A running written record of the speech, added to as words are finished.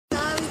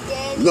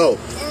No.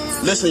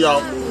 Listen,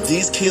 y'all.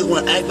 These kids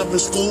want to act up in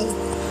school,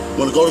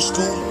 want to go to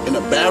school and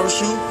embarrass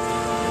you,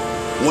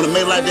 want to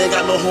make like they ain't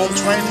got no home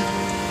training.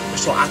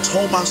 So I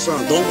told my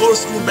son, don't go to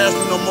school and embarrass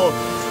me no more.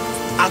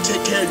 I'll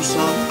take care of you,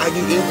 son. I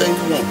give you anything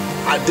you want.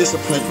 I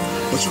discipline you.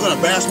 But you're going to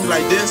embarrass me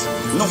like this?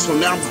 No, so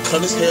now I'm going to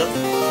cut his hair,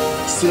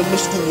 send him to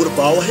school with a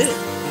bald head.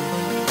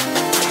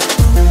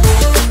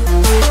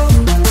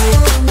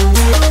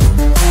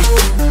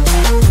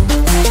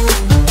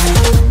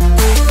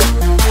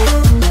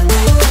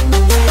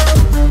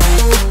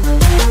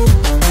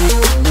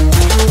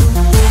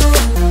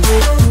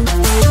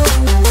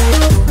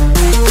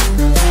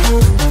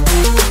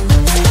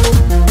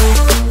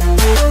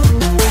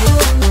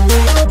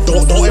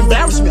 Don't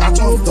embarrass me. I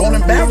told him, don't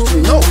embarrass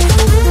me. No.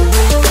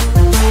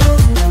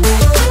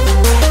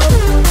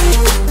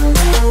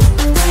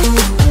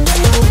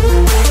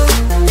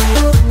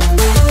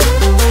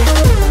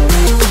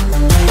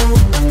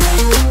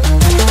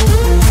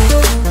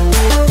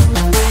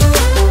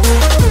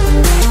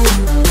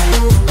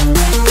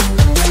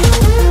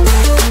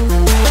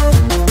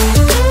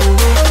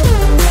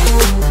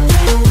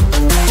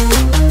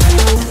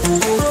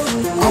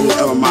 I will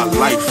ever in my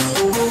life,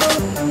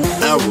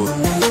 ever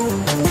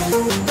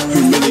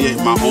humiliate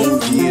my own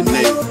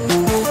DNA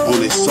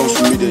on a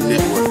social media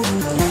network.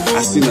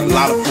 I seen a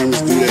lot of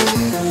parents do that,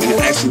 and it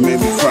actually made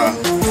me cry.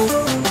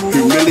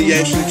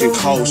 Humiliation can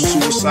cause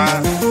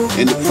suicide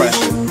and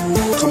depression.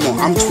 Come on,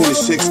 I'm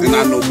 26 and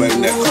I know better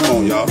than that. Come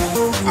on, y'all.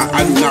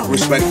 I do not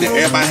respect that.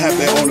 Everybody have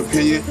their own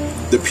opinion.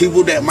 The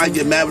people that might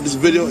get mad with this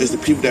video is the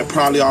people that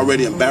probably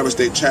already embarrassed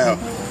their child.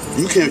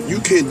 You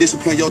can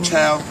discipline your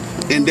child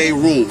in their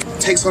room.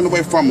 Take something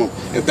away from them.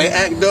 If they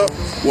act up,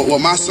 well,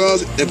 my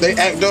sons, if they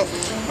act up,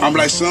 I'm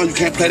like, son, you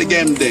can't play the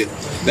game today.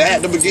 They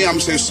act up again, I'm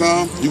gonna say,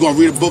 son, you're gonna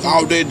read a book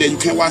all day today. You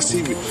can't watch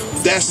TV.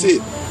 That's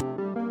it.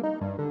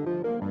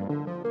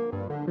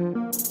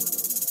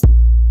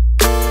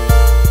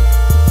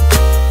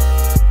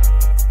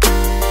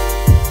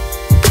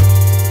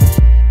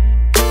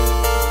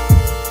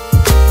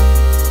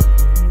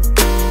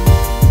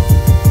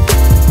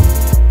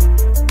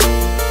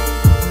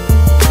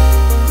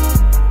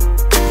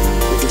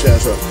 Look your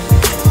ass up.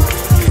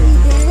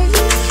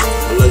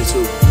 I love you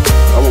too.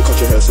 I won't cut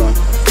your hair, son.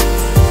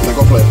 Now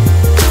go play.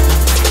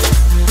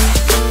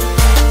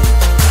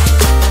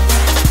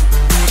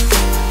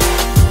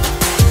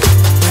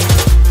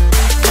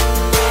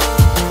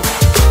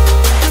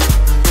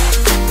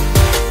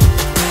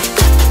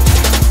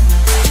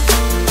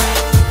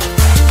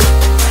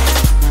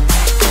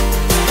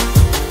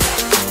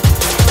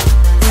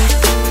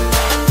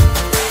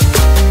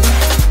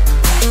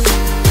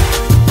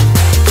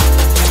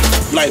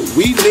 Like,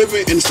 we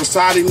living in a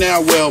society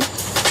now where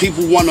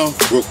people want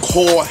to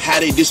record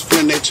how they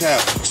discipline their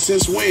child.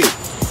 Since when?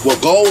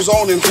 What goes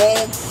on in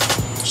home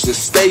should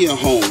stay in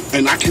home.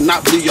 And I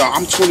cannot believe y'all,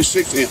 I'm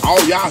 26 and all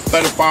y'all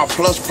 35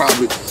 plus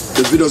probably,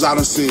 the videos I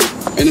done seen.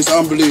 And it's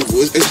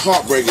unbelievable. It's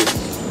heartbreaking.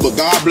 But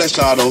God bless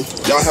y'all though.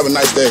 Y'all have a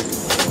nice day.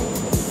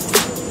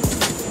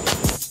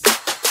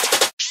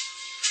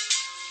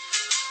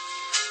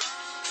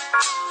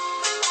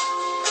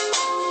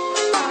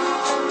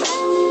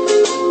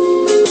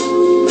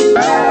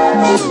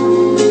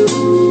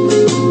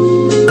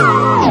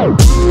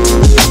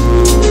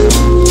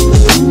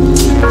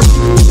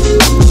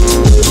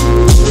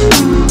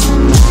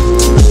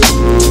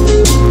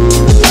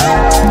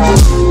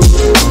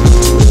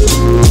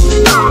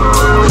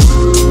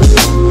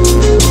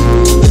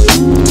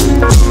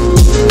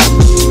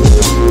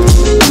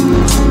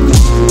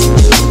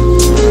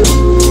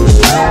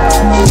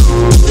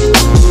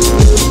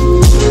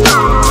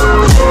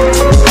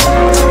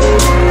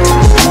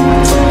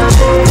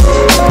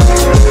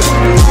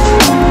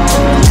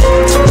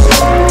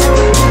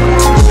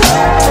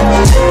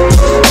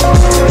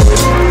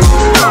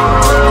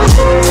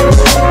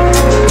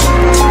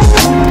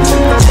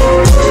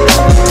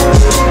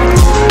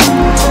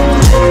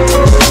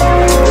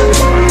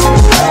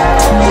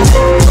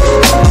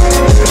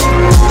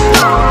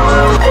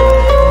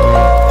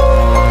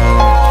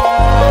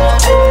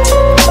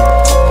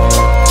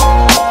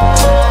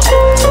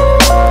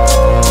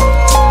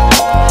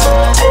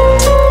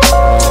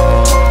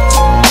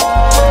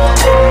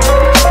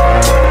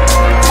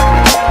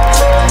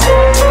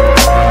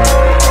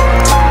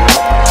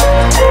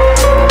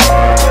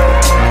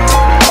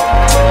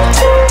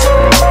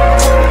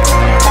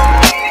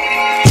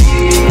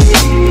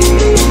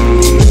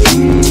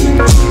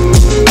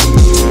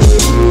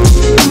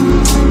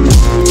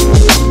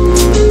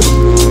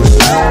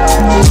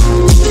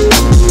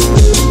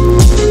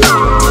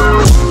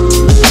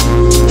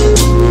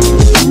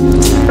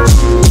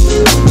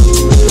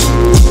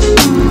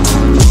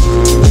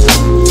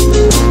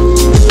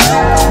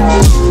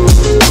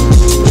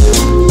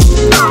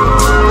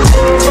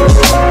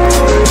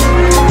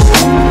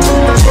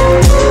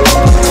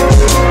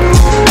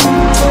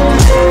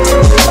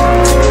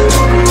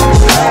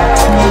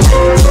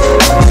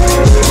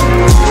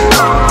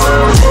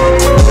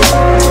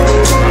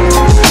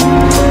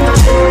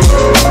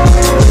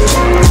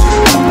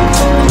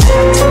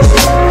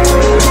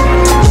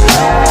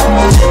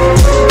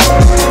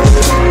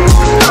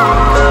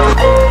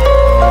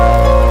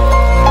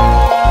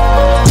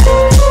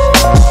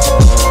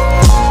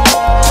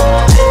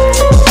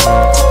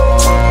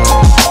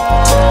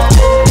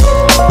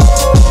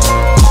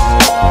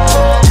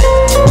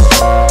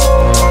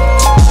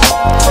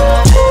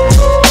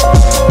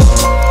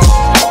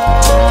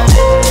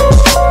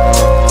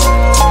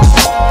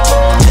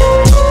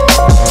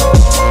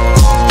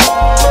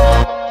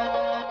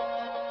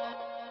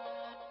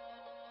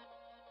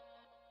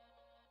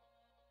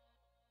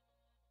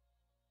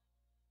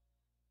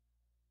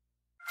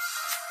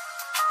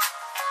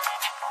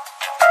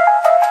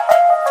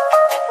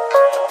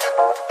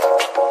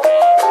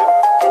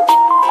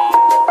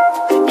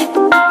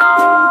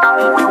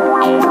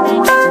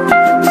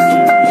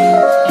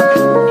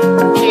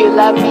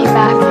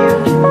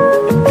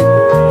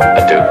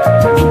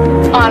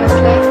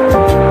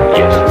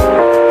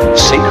 Yes.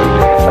 Secret,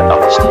 but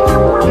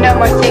honestly. No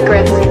more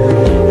secrets.